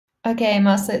Okay,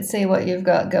 Moss, let's see what you've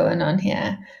got going on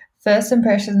here. First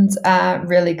impressions are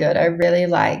really good. I really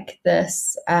like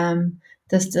this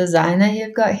design that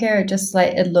you've got here. It just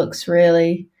like it looks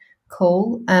really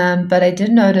cool. But I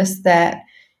did notice that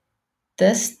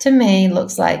this to me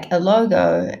looks like a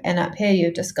logo, and up here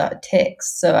you've just got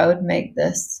text. So I would make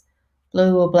this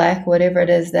blue or black, whatever it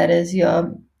is that is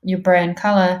your brand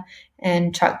color,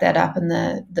 and chuck that up in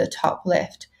the top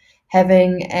left.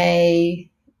 Having an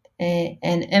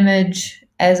image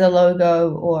as a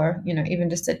logo, or even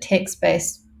just a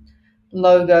text-based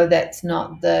logo that's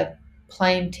not the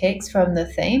plain text from the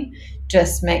theme,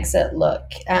 just makes it look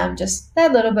just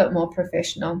that little bit more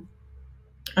professional.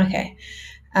 Okay,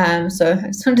 so I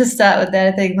just wanted to start with that.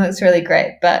 I think it looks really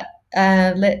great, but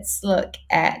let's look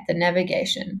at the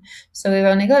navigation. So we've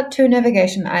only got two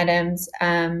navigation items.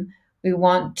 We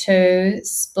want to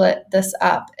split this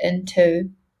up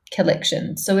into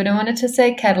collections. So we don't want it to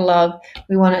say catalog.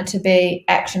 We want it to be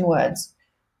action words.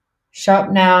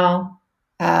 Shop now,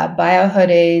 buy our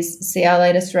hoodies, see our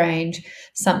latest range,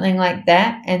 something like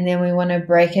that. And then we want to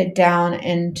break it down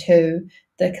into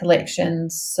the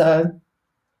collections. So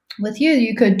with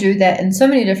you could do that in so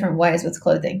many different ways with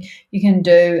clothing. You can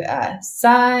do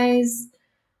size,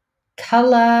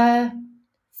 color,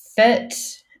 fit,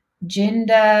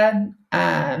 gender,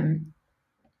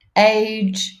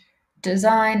 age,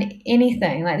 design,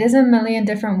 anything. Like there's a million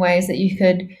different ways that you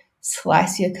could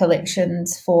slice your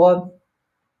collections for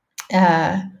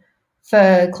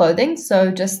clothing. So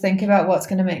just think about what's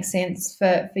going to make sense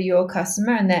for your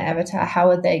customer and their avatar. How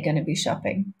are they going to be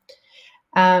shopping?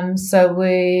 So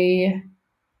we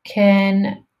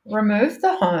can remove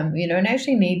the home. You don't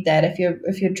actually need that. If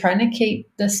you're trying to keep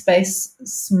the space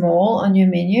small on your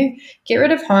menu, get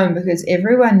rid of home, because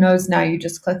everyone knows now you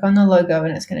just click on the logo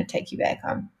and it's going to take you back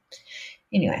home.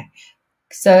 Anyway,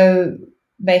 so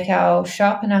make our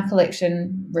shop and our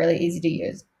collection really easy to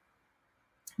use.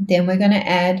 Then we're going to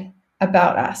add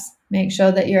about us. Make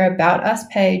sure that your about us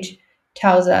page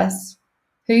tells us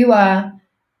who you are,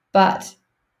 but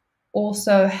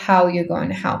also how you're going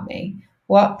to help me.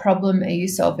 What problem are you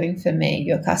solving for me,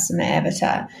 your customer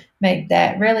avatar? Make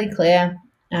that really clear.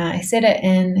 I said it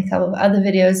in a couple of other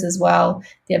videos as well.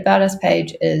 The About Us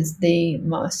page is the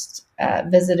most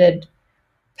visited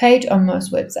page on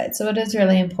most websites. So it is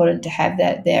really important to have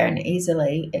that there and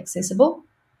easily accessible.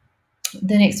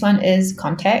 The next one is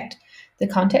contact. The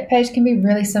contact page can be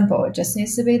really simple. It just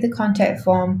needs to be the contact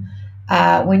form.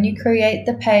 When you create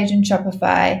the page in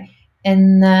Shopify,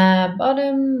 in the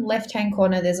bottom left-hand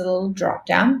corner, there's a little drop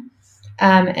down,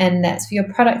 and that's for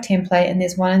your product template, and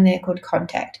there's one in there called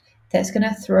contact. That's going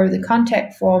to throw the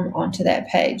contact form onto that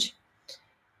page.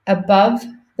 Above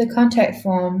the contact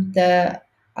form, the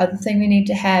other thing we need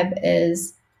to have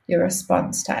is your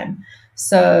response time.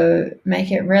 So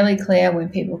make it really clear when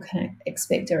people can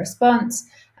expect a response.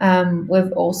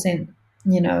 We've all sent,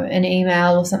 an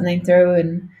email or something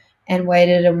through and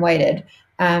waited.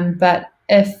 But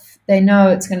if they know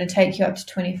it's going to take you up to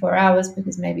 24 hours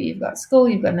because maybe you've got school,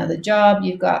 you've got another job,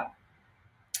 you've got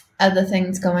other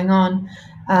things going on,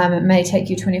 it may take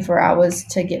you 24 hours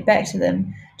to get back to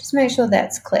them. Just make sure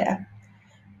that's clear.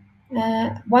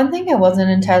 One thing I wasn't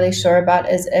entirely sure about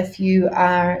is if you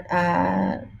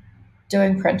are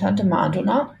doing print on demand or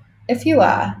not. If you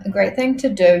are, a great thing to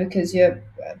do, because you're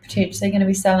potentially going to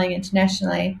be selling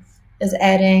internationally, is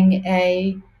adding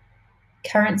a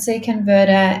currency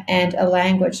converter and a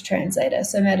language translator.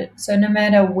 So no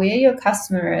matter where your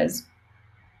customer is,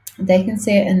 they can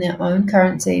see it in their own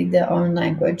currency, their own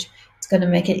language. It's going to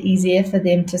make it easier for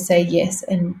them to say yes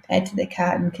and add to their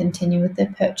cart and continue with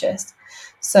their purchase.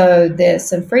 So there's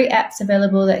some free apps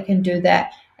available that can do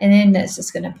that. And then that's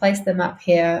just going to place them up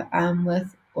here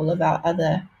with all of our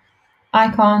other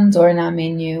icons, or in our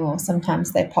menu, or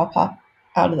sometimes they pop up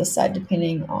out of the side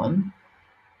depending on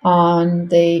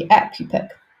the app you pick.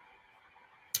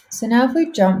 So now if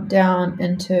we jump down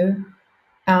into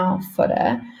our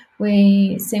footer,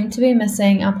 we seem to be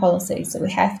missing our policy. So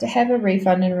we have to have a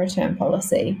refund and return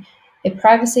policy, a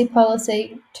privacy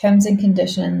policy, terms and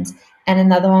conditions, and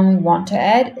another one we want to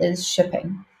add is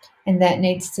shipping. And that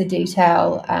needs to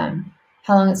detail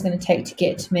how long it's going to take to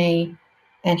get to me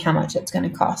and how much it's going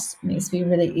to cost. It needs to be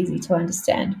really easy to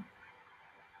understand.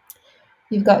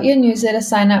 You've got your newsletter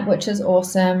sign up, which is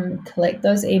awesome. Collect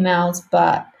those emails,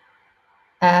 but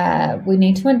we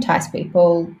need to entice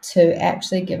people to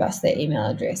actually give us their email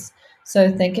address.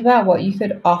 So think about what you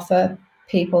could offer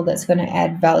people that's going to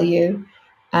add value.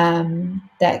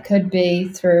 That could be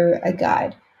through a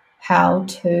guide, how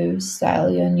to style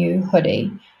your new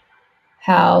hoodie,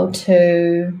 how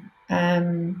to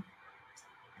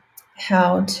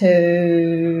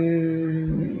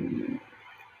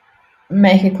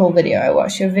make a cool video. I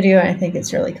watched your video and I think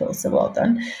it's really cool, so well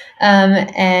done.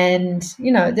 And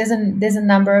you know, there's a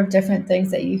number of different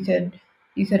things that you could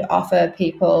offer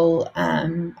people. I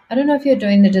don't know if you're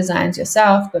doing the designs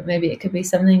yourself, but maybe it could be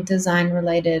something design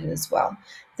related as well.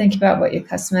 Think about what your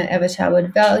customer avatar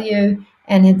would value,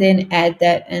 and then add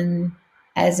that in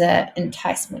as an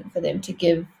enticement for them to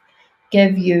give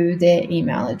you their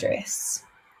email address.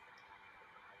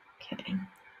 Okay.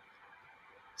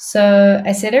 So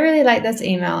I said I really like this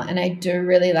email, and I do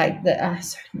really like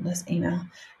this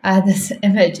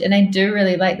image, and I do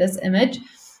really like this image.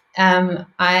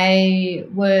 I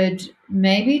would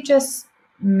maybe just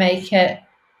make it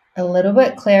a little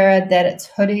bit clearer that it's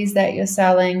hoodies that you're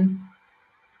selling.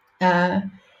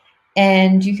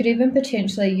 And you could even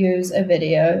potentially use a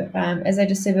video. As I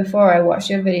just said before, I watched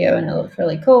your video and it looked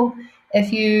really cool.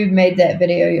 If you made that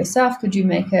video yourself, could you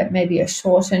make it maybe a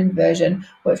shortened version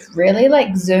which really like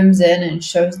zooms in and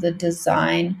shows the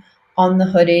design on the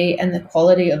hoodie and the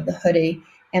quality of the hoodie,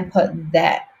 and put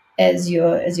that as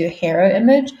your hero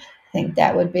image? I think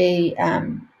that would be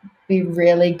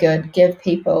really good. Give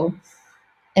people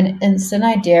an instant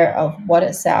idea of what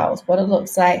it sells, what it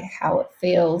looks like, how it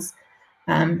feels.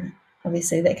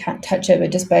 Obviously they can't touch it,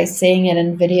 but just by seeing it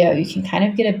in video, you can kind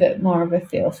of get a bit more of a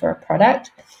feel for a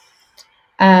product.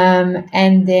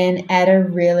 And then add a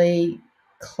really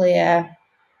clear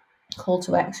call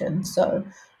to action. So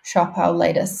shop our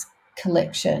latest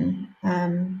collection,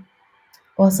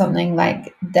 or something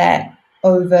like that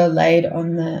overlaid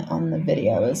on the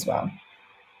video as well.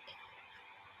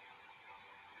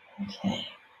 Okay.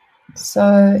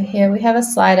 So here we have a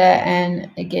slider, and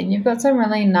again, you've got some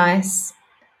really nice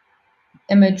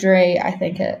imagery. I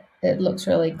think it looks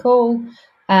really cool.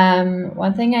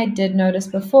 One thing I did notice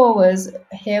before was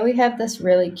here we have this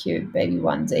really cute baby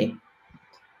onesie.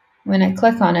 When I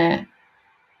click on it,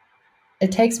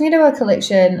 it takes me to a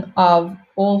collection of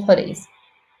all hoodies.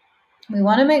 We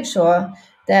want to make sure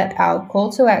that our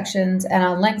call to actions and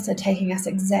our links are taking us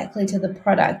exactly to the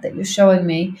product that you're showing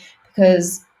me,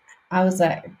 because I was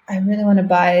like, I really want to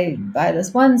buy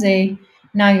this onesie.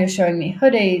 Now you're showing me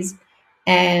hoodies,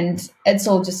 and it's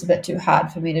all just a bit too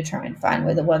hard for me to try and find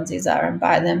where the onesies are and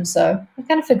buy them. So I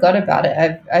kind of forgot about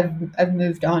it. I've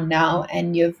moved on now,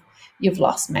 and you've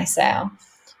lost my sale.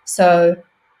 So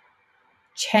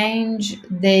change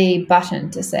the button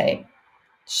to say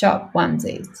shop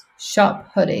onesies,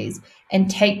 shop hoodies, and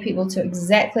take people to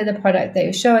exactly the product that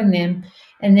you're showing them.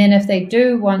 And then if they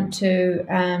do want to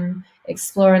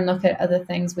explore and look at other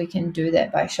things, we can do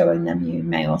that by showing them you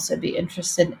may also be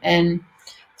interested in,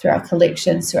 through our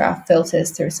collections, through our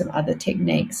filters, through some other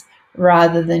techniques,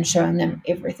 rather than showing them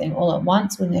everything all at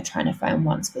once when they're trying to find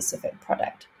one specific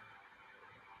product.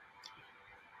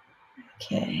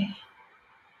 Okay.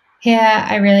 Here,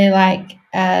 I really like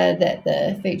that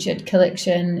the featured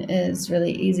collection is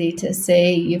really easy to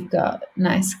see. You've got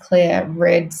nice, clear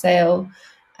red sale,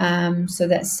 so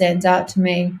that stands out to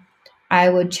me. I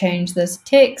would change this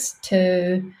text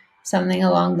to something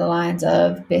along the lines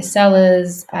of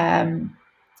bestsellers,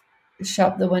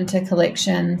 shop the winter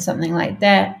collection, something like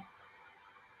that.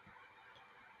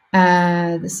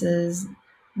 This is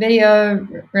video,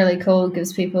 really cool,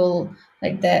 gives people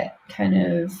like that kind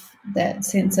of that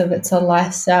sense of it's a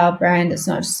lifestyle brand, it's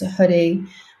not just a hoodie.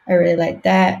 I really like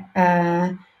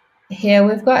that. Here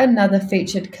we've got another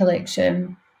featured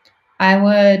collection. I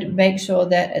would make sure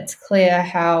that it's clear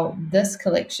how this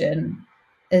collection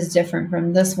is different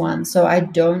from this one, so I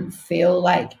don't feel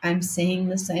like I'm seeing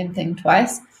the same thing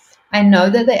twice. I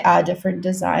know that they are different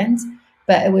designs,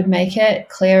 but it would make it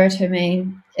clearer to me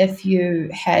if you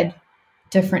had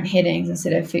different headings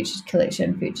instead of featured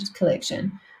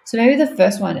collection. So maybe the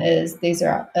first one is these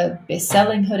are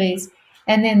best-selling hoodies,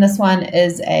 and then this one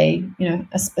is a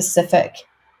specific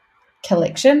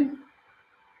collection.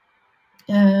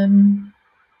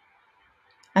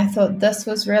 I thought this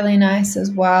was really nice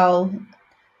as well.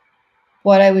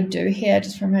 What I would do here,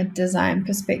 just from a design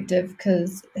perspective,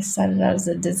 because I started out as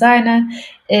a designer,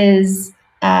 is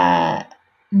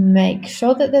make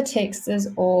sure that the text is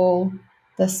all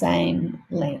the same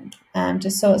length,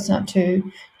 just so it's not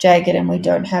too jagged and we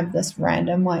don't have this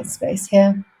random white space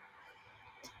here.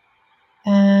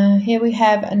 Here we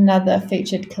have another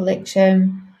featured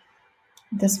collection.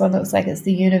 This one looks like it's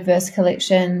the Universe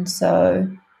collection, so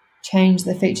change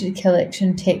the featured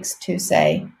collection text to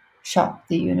say shop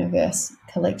the Universe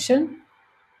collection.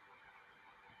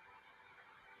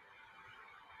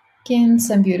 Again,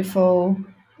 some beautiful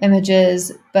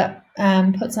images, but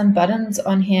put some buttons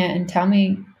on here and tell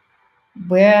me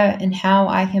where and how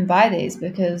I can buy these,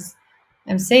 because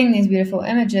I'm seeing these beautiful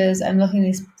images, I'm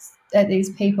looking at these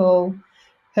people,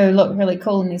 who look really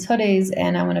cool in these hoodies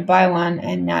and I want to buy one,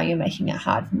 and now you're making it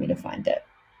hard for me to find it.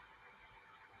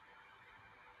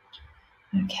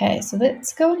 Okay, so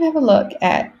let's go and have a look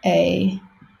at a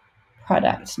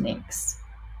product next.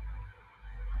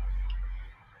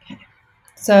 Okay,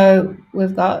 so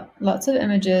we've got lots of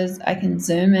images. I can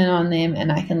zoom in on them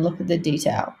and I can look at the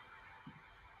detail.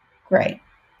 Great.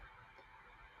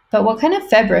 But what kind of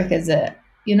fabric is it?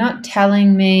 You're not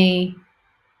telling me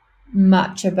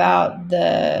much about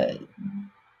the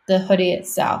hoodie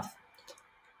itself.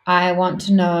 I want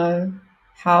to know,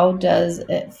 how does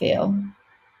it feel?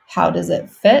 How does it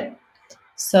fit?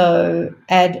 So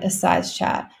add a size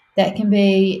chart. That can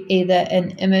be either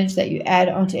an image that you add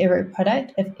onto every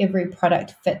product if every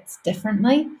product fits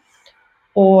differently,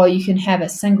 or you can have a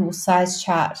single size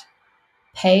chart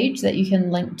page that you can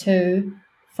link to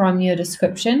from your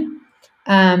description,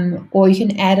 or you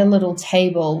can add a little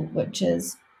table, which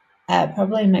is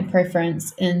probably my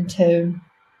preference, into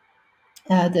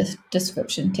this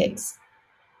description text.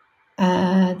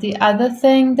 The other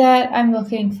thing that I'm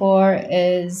looking for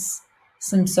is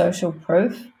some social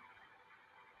proof.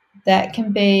 That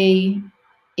can be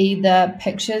either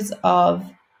pictures of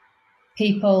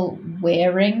people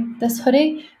wearing this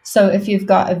hoodie. So if you've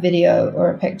got a video or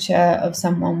a picture of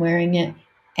someone wearing it,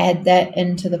 add that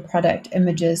into the product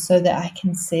images so that I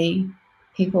can see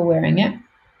people wearing it.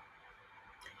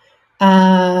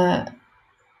 And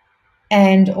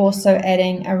also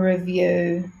adding a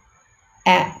review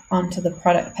app onto the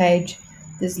product page.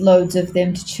 There's loads of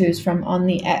them to choose from on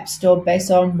the App Store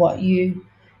based on what you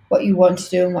want to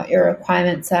do and what your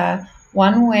requirements are.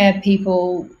 One where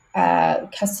people,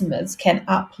 customers, can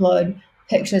upload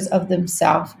pictures of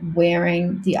themselves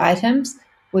wearing the items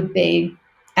would be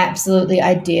absolutely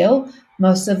ideal.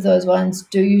 Most of those ones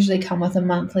do usually come with a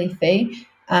monthly fee.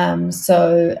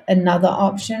 So another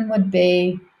option would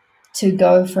be to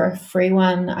go for a free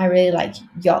one. I really like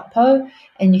Yotpo,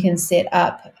 and you can set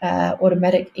up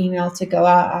automatic email to go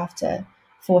out after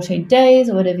 14 days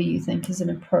or whatever you think is an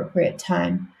appropriate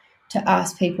time to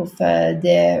ask people for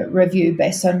their review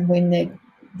based on when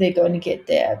they're going to get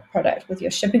their product with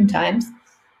your shipping times.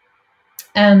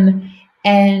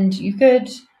 And you could,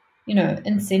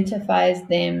 incentivize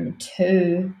them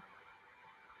to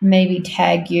maybe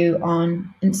tag you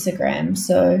on Instagram.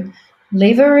 So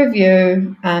leave a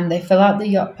review. They fill out the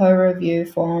Yotpo review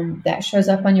form that shows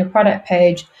up on your product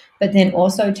page, but then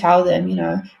also tell them,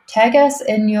 tag us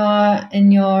in your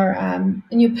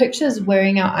pictures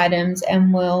wearing our items,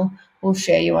 and we'll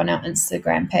share you on our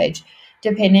Instagram page.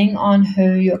 Depending on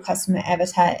who your customer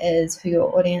avatar is, who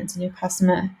your audience and your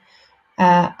customer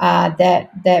are,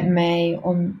 that may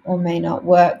or may not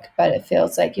work, but it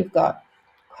feels like you've got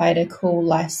quite a cool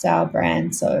lifestyle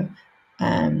brand. So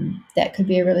that could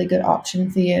be a really good option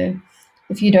for you.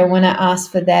 If you don't want to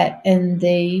ask for that in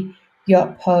the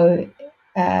Yotpo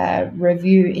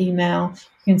review email,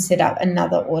 you can set up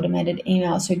another automated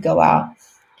email to go out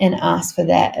and ask for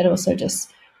that. It also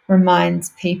just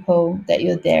reminds people that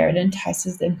you're there. It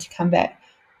entices them to come back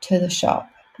to the shop.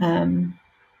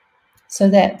 So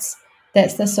that's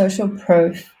the social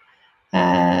proof.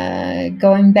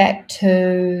 Going back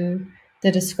to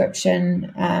the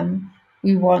description,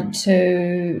 we want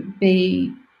to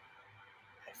be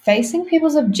facing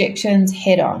people's objections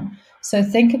head on. So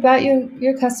think about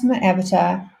your customer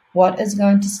avatar. What is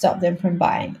going to stop them from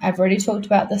buying? I've already talked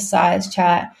about the size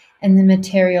chart and the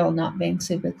material not being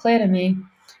super clear to me.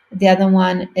 The other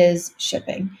one is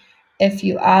shipping. If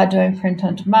you are doing print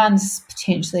on demand, this is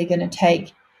potentially going to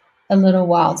take a little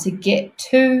while to get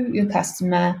to your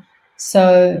customer.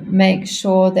 So make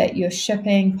sure that your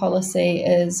shipping policy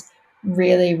is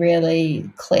really, really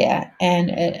clear, and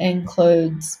it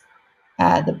includes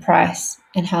the price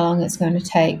and how long it's going to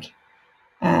take.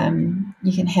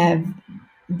 You can have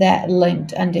that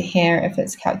linked under here if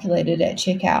it's calculated at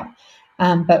checkout,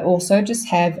 but also just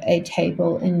have a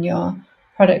table in your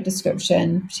product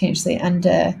description, potentially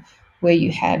under where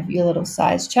you have your little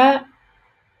size chart.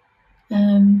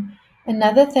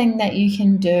 Another thing that you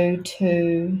can do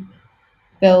to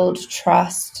build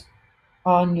trust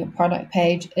on your product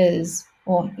page is,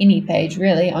 or any page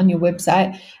really on your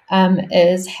website,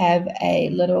 is have a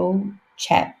little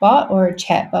chat bot or a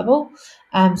chat bubble.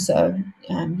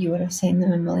 You would have seen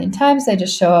them a million times. They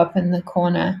just show up in the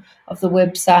corner of the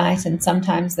website, and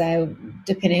sometimes they,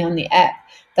 depending on the app,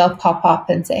 they'll pop up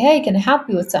and say, hey, can I help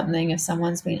you with something if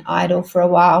someone's been idle for a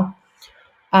while.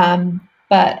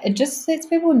 But it just lets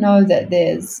people know that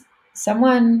there's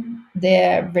someone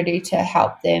there ready to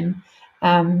help them.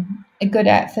 A good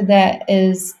app for that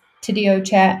is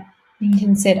TWH. You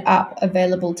can set up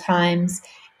available times,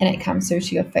 and it comes through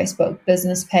to your Facebook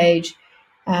business page.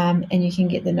 and you can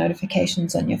get the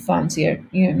notifications on your phone, so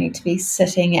you don't need to be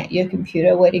sitting at your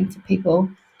computer waiting for people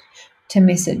to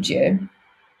message you.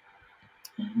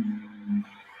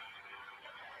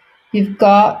 You've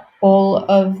got all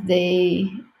of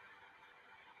the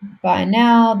buy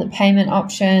now, the payment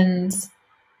options,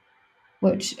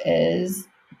 which is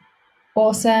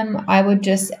awesome. I would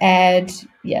just add,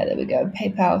 yeah, there we go,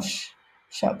 PayPal,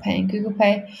 Shop Pay, and Google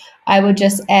Pay. I would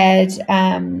just add,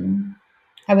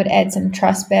 I would add some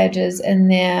trust badges in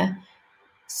there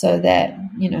so that,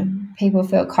 people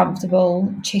feel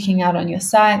comfortable checking out on your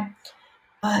site.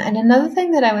 And another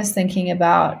thing that I was thinking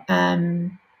about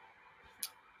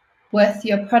with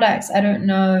your products, I don't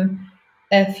know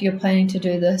if you're planning to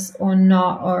do this or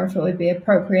not, or if it would be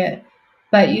appropriate,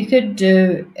 but you could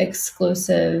do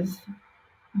exclusive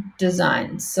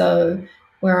designs. So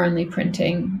we're only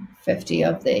printing 50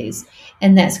 of these,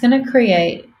 and that's going to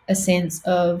create a sense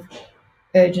of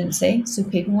urgency, so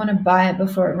people want to buy it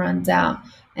before it runs out.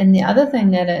 And the other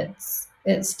thing that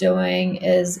it's doing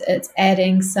is it's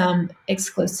adding some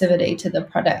exclusivity to the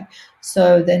product,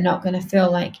 so they're not going to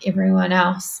feel like everyone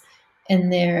else in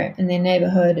their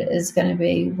neighborhood is going to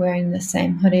be wearing the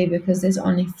same hoodie because there's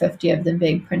only 50 of them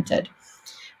being printed.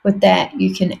 With that,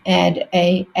 you can add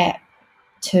a app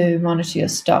to monitor your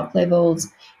stock levels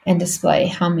and display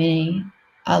how many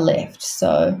are left.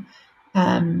 So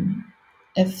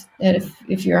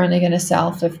if you're only going to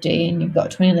sell 50 and you've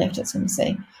got 20 left, it's going to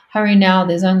say, hurry now,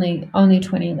 there's only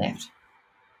 20 left.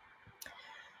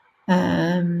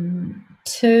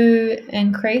 To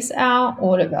increase our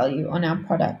order value on our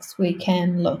products, we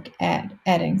can look at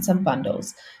adding some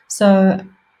bundles. So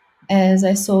as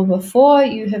I saw before,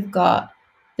 you have got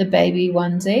the baby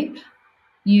onesie.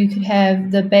 You could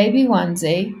have the baby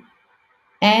onesie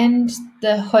and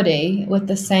the hoodie with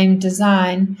the same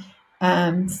design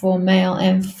for male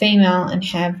and female, and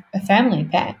have a family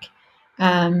pack.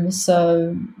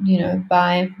 So,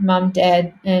 by mum,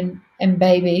 dad, and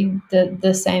baby,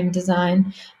 the same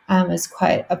design is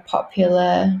quite a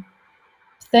popular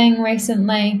thing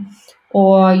recently.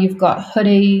 Or you've got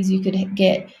hoodies, you could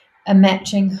get a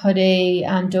matching hoodie,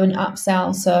 do an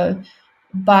upsell. So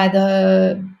buy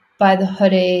the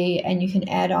hoodie and you can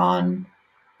add on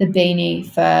the beanie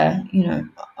for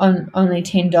only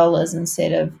 $10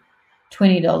 instead of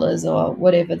 $20 or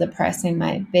whatever the pricing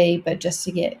might be, but just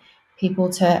to get people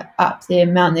to up the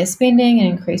amount they're spending and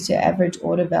increase your average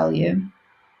order value.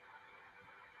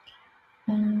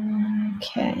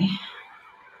 Okay,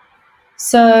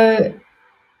 so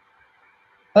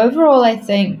overall I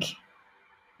think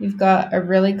you've got a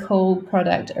really cool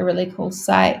product, a really cool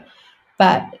site,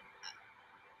 but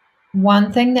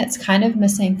one thing that's kind of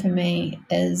missing for me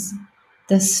is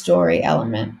the story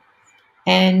element.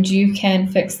 And you can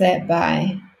fix that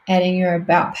by adding your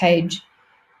about page,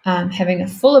 having a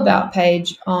full about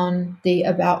page on the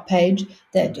about page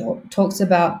that talks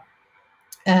about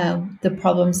the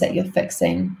problems that you're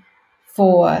fixing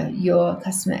for your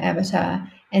customer avatar.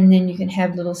 And then you can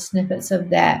have little snippets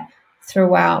of that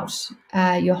throughout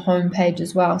your home page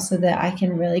as well, so that I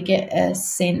can really get a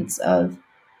sense of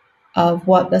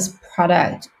what this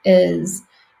product is.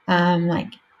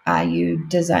 Like, are you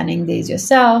designing these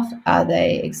yourself? Are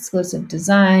they exclusive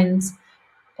designs?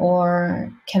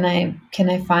 Or can I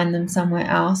find them somewhere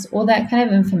else? All that kind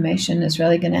of information is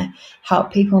really going to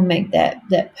help people make that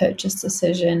purchase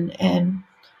decision. And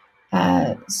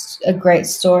a great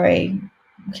story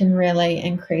can really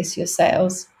increase your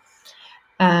sales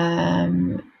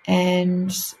and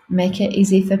make it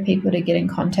easy for people to get in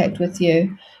contact with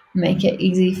you. Make it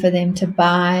easy for them to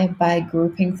buy by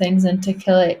grouping things into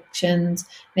collections.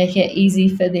 Make it easy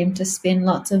for them to spend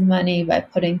lots of money by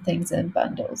putting things in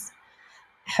bundles.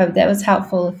 I hope that was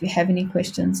helpful. If you have any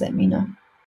questions, let me know.